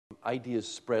ideas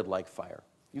spread like fire.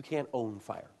 You can't own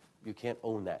fire. You can't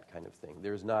own that kind of thing.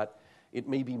 There's not. It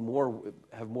may be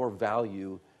have more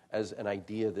value as an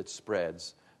idea that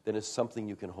spreads than as something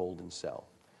you can hold and sell.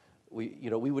 We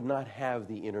would not have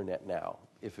the internet now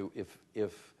if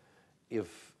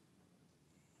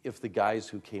the guys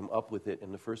who came up with it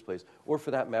in the first place, or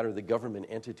for that matter, the government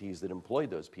entities that employed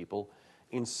those people,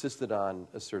 insisted on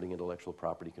asserting intellectual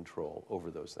property control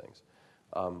over those things.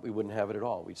 We wouldn't have it at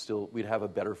all. We'd have a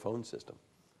better phone system.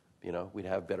 We'd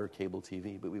have better cable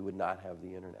TV, but we would not have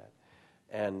the internet.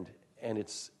 And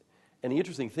the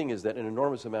interesting thing is that an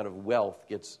enormous amount of wealth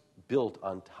gets built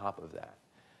on top of that.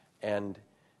 And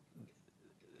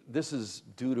this is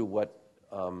due to what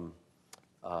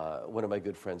one of my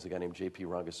good friends, a guy named J.P.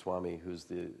 Rangaswamy, who's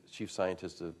the chief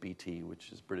scientist of BT,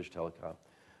 which is British Telecom,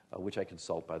 which I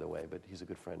consult, by the way, but he's a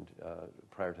good friend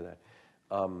prior to that,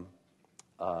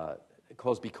 it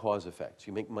calls because effects.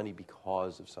 You make money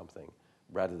because of something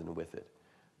rather than with it.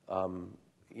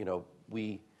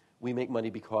 We make money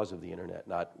because of the internet,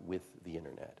 not with the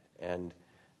internet. And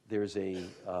there's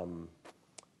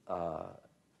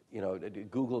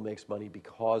Google makes money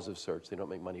because of search. They don't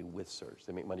make money with search.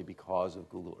 They make money because of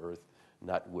Google Earth,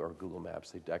 or Google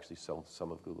Maps. They actually sell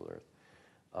some of Google Earth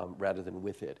rather than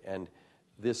with it. And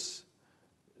this,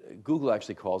 Google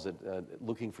actually calls it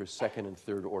looking for second and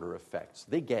third order effects.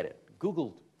 They get it.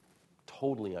 Google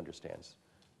totally understands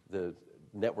the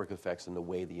network effects and the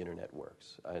way the internet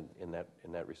works in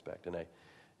that respect. And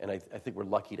I think we're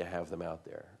lucky to have them out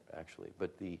there, actually.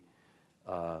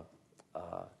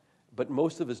 But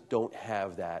most of us don't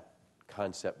have that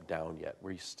concept down yet.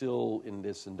 We're still in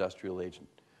this industrial age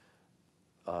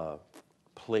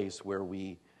place where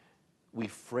we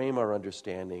frame our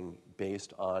understanding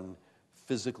based on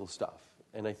physical stuff.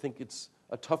 And I think it's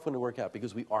a tough one to work out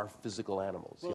because we are physical animals.